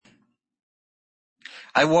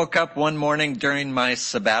I woke up one morning during my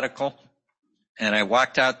sabbatical, and I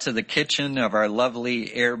walked out to the kitchen of our lovely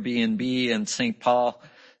Airbnb in St. Paul,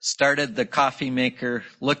 started the coffee maker,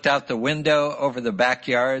 looked out the window over the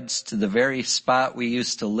backyards to the very spot we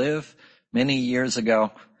used to live many years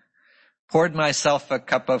ago, poured myself a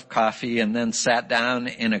cup of coffee, and then sat down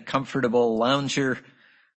in a comfortable lounger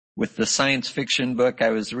with the science fiction book I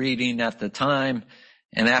was reading at the time,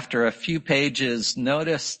 and after a few pages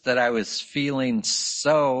noticed that I was feeling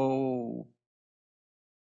so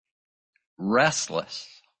restless.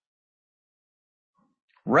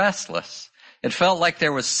 It felt like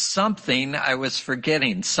there was something I was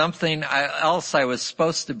forgetting, something else I was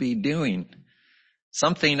supposed to be doing,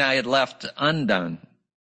 something I had left undone.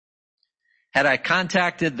 Had I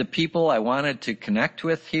contacted the people I wanted to connect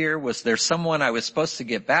with here? Was there someone I was supposed to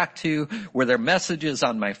get back to? Were there messages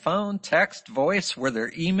on my phone, text, voice? Were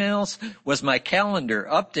there emails? Was my calendar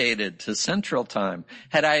updated to Central Time?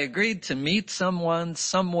 Had I agreed to meet someone,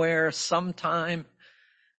 somewhere, sometime?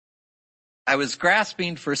 I was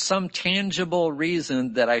grasping for some tangible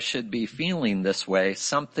reason that I should be feeling this way,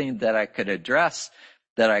 something that I could address,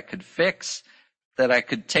 that I could fix, that I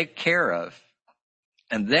could take care of.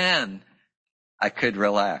 And then I could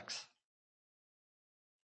relax.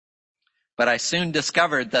 But I soon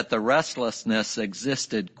discovered that the restlessness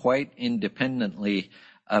existed quite independently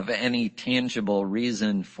of any tangible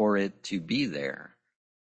reason for it to be there.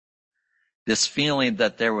 This feeling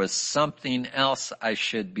that there was something else I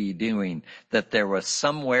should be doing, that there was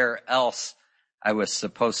somewhere else I was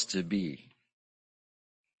supposed to be.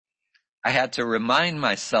 I had to remind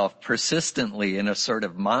myself persistently in a sort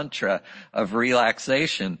of mantra of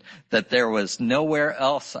relaxation that there was nowhere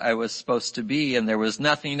else I was supposed to be and there was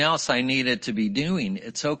nothing else I needed to be doing.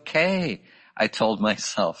 It's okay, I told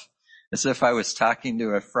myself, as if I was talking to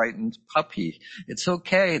a frightened puppy. It's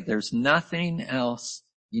okay, there's nothing else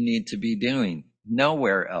you need to be doing.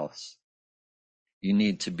 Nowhere else you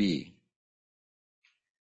need to be.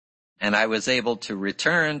 And I was able to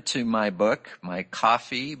return to my book, my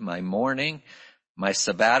coffee, my morning, my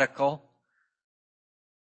sabbatical.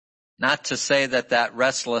 Not to say that that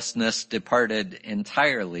restlessness departed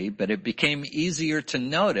entirely, but it became easier to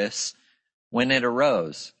notice when it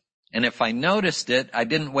arose. And if I noticed it, I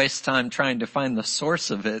didn't waste time trying to find the source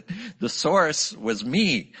of it. The source was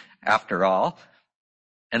me, after all.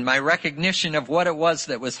 And my recognition of what it was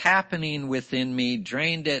that was happening within me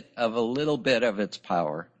drained it of a little bit of its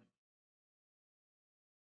power.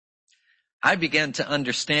 I began to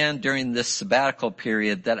understand during this sabbatical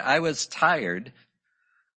period that I was tired,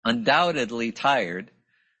 undoubtedly tired,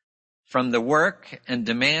 from the work and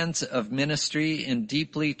demands of ministry in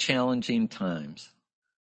deeply challenging times.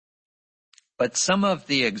 But some of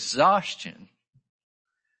the exhaustion,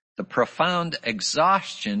 the profound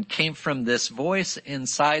exhaustion, came from this voice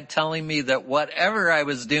inside telling me that whatever I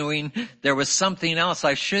was doing, there was something else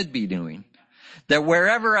I should be doing. That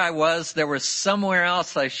wherever I was, there was somewhere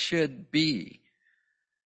else I should be.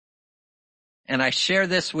 And I share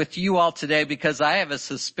this with you all today because I have a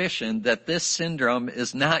suspicion that this syndrome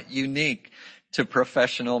is not unique to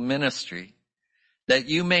professional ministry. That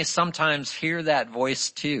you may sometimes hear that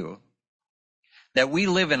voice too. That we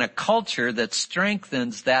live in a culture that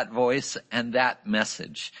strengthens that voice and that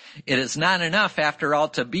message. It is not enough, after all,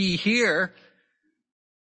 to be here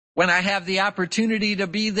when I have the opportunity to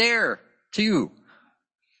be there too.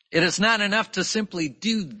 It is not enough to simply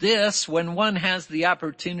do this when one has the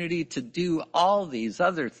opportunity to do all these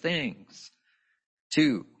other things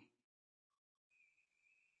too.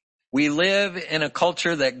 We live in a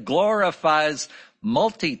culture that glorifies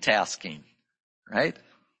multitasking, right?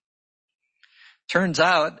 Turns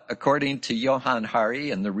out, according to Johann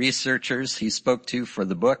Hari and the researchers he spoke to for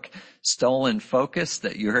the book Stolen Focus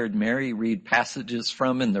that you heard Mary read passages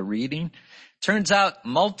from in the reading, turns out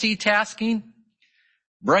multitasking,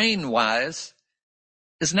 brain-wise,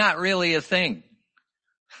 is not really a thing.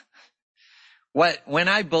 When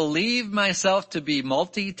I believe myself to be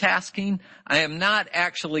multitasking, I am not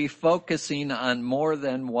actually focusing on more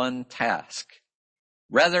than one task.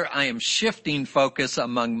 Rather, I am shifting focus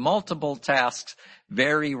among multiple tasks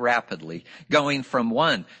very rapidly, going from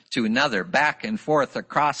one to another, back and forth,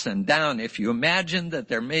 across and down. If you imagine that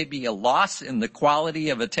there may be a loss in the quality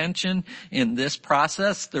of attention in this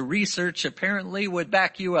process, the research apparently would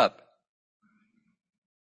back you up.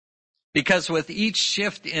 Because with each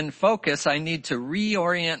shift in focus, I need to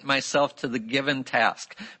reorient myself to the given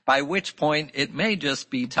task, by which point it may just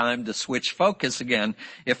be time to switch focus again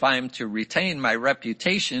if I am to retain my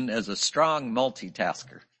reputation as a strong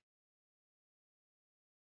multitasker.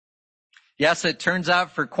 Yes, it turns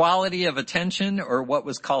out for quality of attention, or what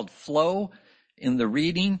was called flow in the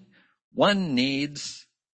reading, one needs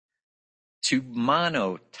to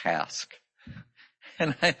monotask.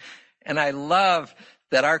 And I love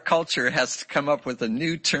that our culture has to come up with a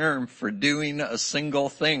new term for doing a single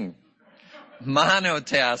thing.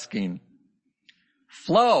 Monotasking.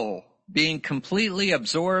 Flow, being completely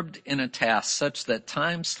absorbed in a task such that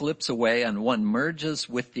time slips away and one merges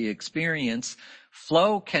with the experience.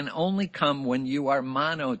 Flow can only come when you are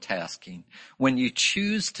monotasking, when you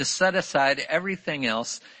choose to set aside everything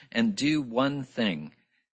else and do one thing.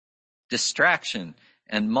 Distraction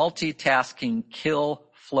and multitasking kill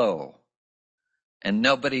flow. And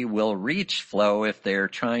nobody will reach flow if they're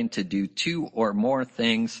trying to do two or more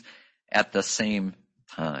things at the same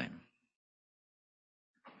time.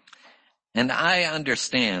 And I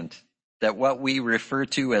understand that what we refer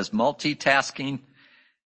to as multitasking,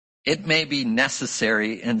 it may be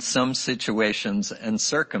necessary in some situations and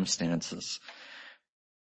circumstances.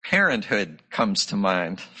 Parenthood comes to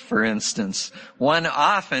mind, for instance. One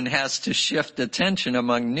often has to shift attention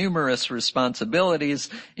among numerous responsibilities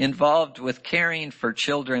involved with caring for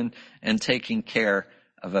children and taking care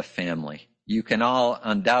of a family. You can all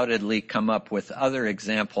undoubtedly come up with other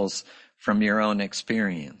examples from your own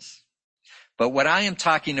experience. But what I am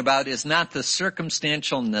talking about is not the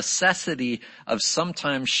circumstantial necessity of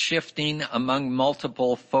sometimes shifting among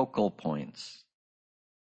multiple focal points.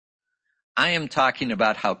 I am talking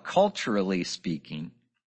about how, culturally speaking,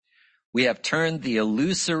 we have turned the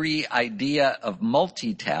illusory idea of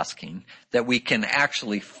multitasking, that we can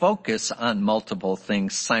actually focus on multiple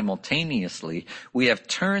things simultaneously. We have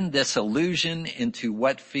turned this illusion into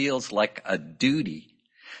what feels like a duty,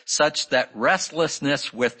 such that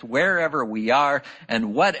restlessness with wherever we are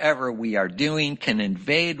and whatever we are doing can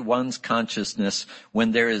invade one's consciousness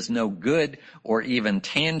when there is no good or even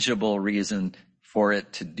tangible reason for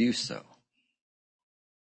it to do so.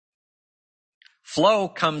 Flow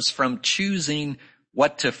comes from choosing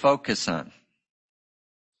what to focus on.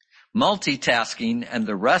 Multitasking and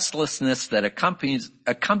the restlessness that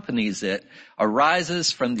accompanies it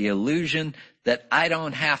arises from the illusion that I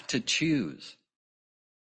don't have to choose,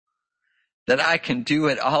 that I can do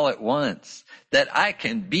it all at once, that I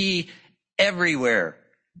can be everywhere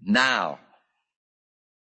now.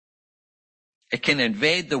 It can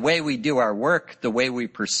invade the way we do our work, the way we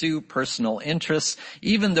pursue personal interests,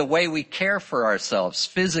 even the way we care for ourselves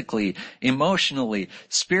physically, emotionally,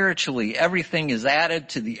 spiritually. Everything is added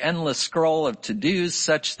to the endless scroll of to-dos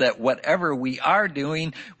such that whatever we are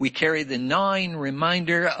doing, we carry the gnawing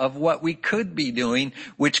reminder of what we could be doing,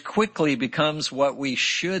 which quickly becomes what we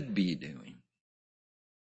should be doing.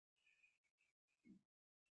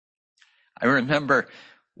 I remember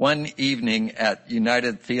one evening at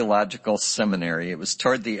United Theological Seminary, it was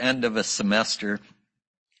toward the end of a semester,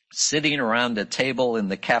 sitting around a table in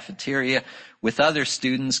the cafeteria with other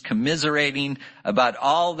students commiserating about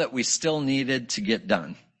all that we still needed to get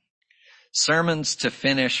done. Sermons to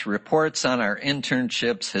finish, reports on our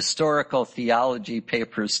internships, historical theology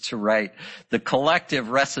papers to write. The collective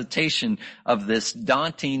recitation of this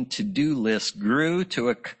daunting to-do list grew to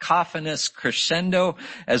a cacophonous crescendo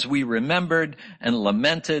as we remembered and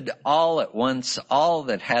lamented all at once all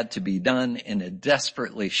that had to be done in a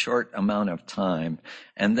desperately short amount of time.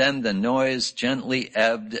 And then the noise gently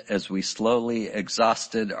ebbed as we slowly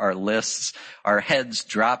exhausted our lists. Our heads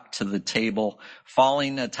dropped to the table,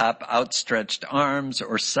 falling atop outstretched arms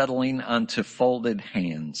or settling onto folded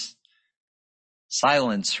hands.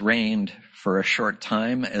 Silence reigned for a short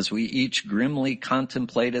time as we each grimly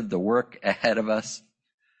contemplated the work ahead of us.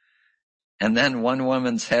 And then one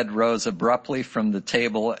woman's head rose abruptly from the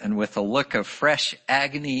table, and with a look of fresh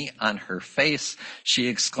agony on her face, she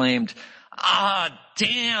exclaimed, "Ah,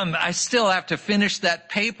 damn, I still have to finish that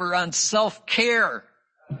paper on self-care."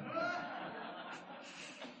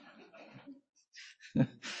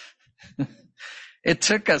 It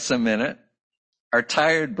took us a minute, our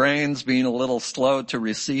tired brains being a little slow to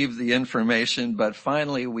receive the information, but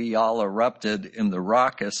finally we all erupted in the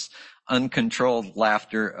raucous, uncontrolled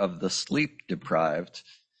laughter of the sleep-deprived,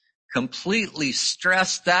 completely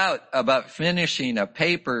stressed out about finishing a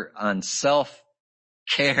paper on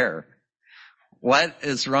self-care. What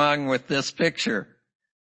is wrong with this picture?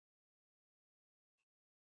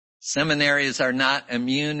 Seminaries are not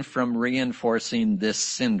immune from reinforcing this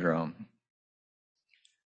syndrome,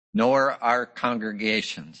 nor are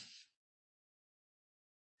congregations.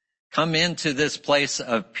 Come into this place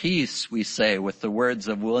of peace, we say, with the words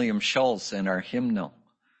of William Schultz in our hymnal.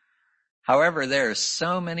 However, there are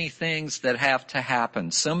so many things that have to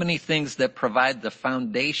happen, so many things that provide the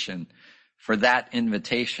foundation for that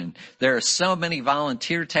invitation. There are so many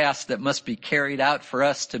volunteer tasks that must be carried out for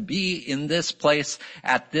us to be in this place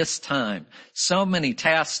at this time. So many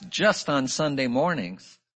tasks just on Sunday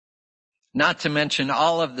mornings. Not to mention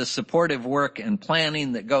all of the supportive work and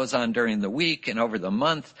planning that goes on during the week and over the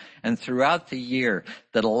month and throughout the year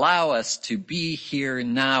that allow us to be here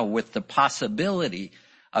now with the possibility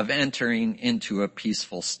of entering into a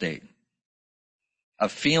peaceful state,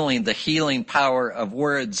 of feeling the healing power of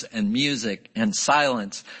words and music and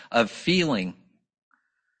silence, of feeling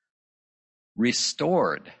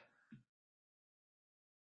restored.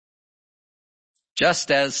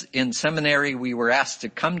 Just as in seminary we were asked to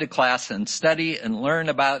come to class and study and learn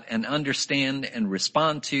about and understand and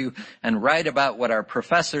respond to and write about what our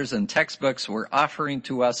professors and textbooks were offering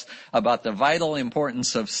to us about the vital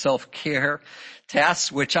importance of self-care,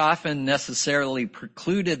 tasks which often necessarily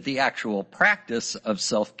precluded the actual practice of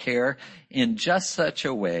self-care in just such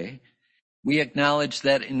a way, we acknowledge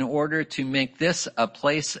that in order to make this a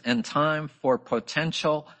place and time for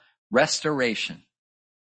potential restoration,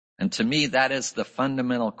 and to me, that is the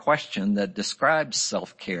fundamental question that describes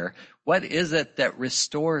self-care. What is it that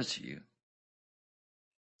restores you?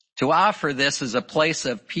 To offer this as a place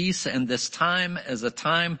of peace and this time as a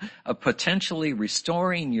time of potentially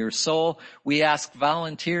restoring your soul, we ask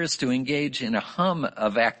volunteers to engage in a hum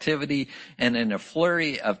of activity and in a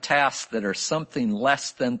flurry of tasks that are something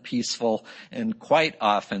less than peaceful and quite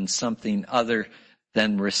often something other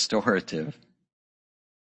than restorative.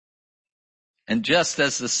 And just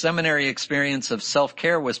as the seminary experience of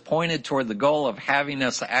self-care was pointed toward the goal of having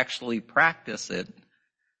us actually practice it,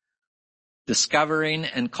 discovering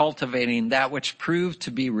and cultivating that which proved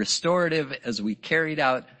to be restorative as we carried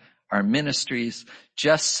out our ministries,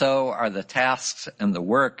 just so are the tasks and the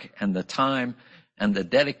work and the time and the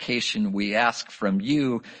dedication we ask from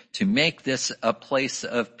you to make this a place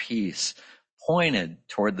of peace, pointed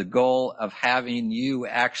toward the goal of having you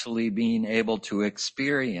actually being able to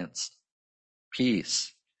experience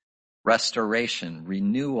peace, restoration,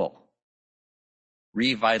 renewal,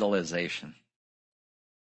 revitalization.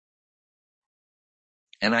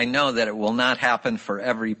 And I know that it will not happen for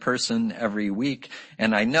every person every week,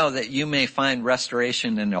 and I know that you may find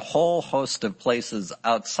restoration in a whole host of places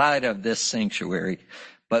outside of this sanctuary,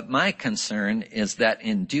 but my concern is that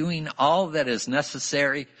in doing all that is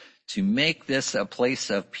necessary to make this a place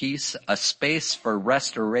of peace, a space for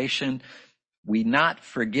restoration, we not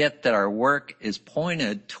forget that our work is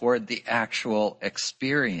pointed toward the actual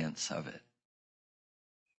experience of it.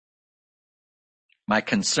 My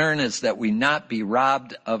concern is that we not be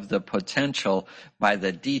robbed of the potential by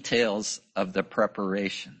the details of the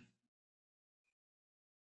preparation.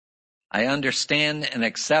 I understand and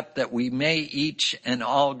accept that we may each and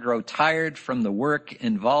all grow tired from the work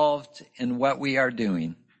involved in what we are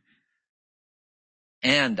doing.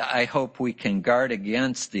 And I hope we can guard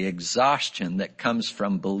against the exhaustion that comes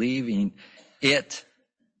from believing it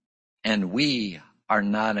and we are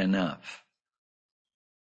not enough.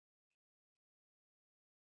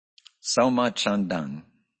 So much undone.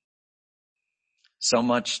 So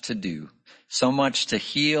much to do. So much to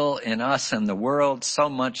heal in us and the world. So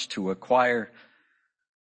much to acquire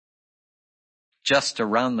just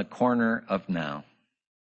around the corner of now.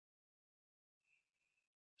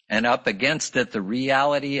 And up against it, the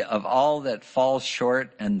reality of all that falls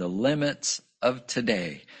short and the limits of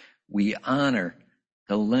today. We honor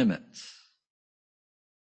the limits.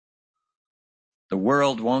 The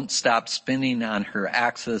world won't stop spinning on her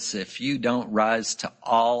axis if you don't rise to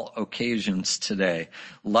all occasions today.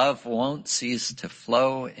 Love won't cease to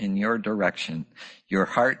flow in your direction. Your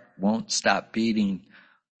heart won't stop beating.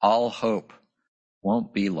 All hope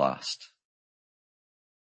won't be lost.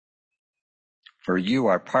 For you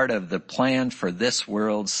are part of the plan for this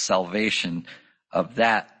world's salvation. Of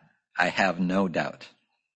that, I have no doubt.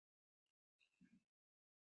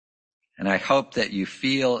 And I hope that you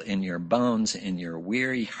feel in your bones, in your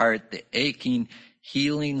weary heart, the aching,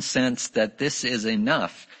 healing sense that this is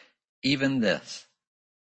enough, even this,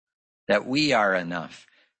 that we are enough.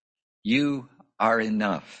 You are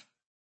enough.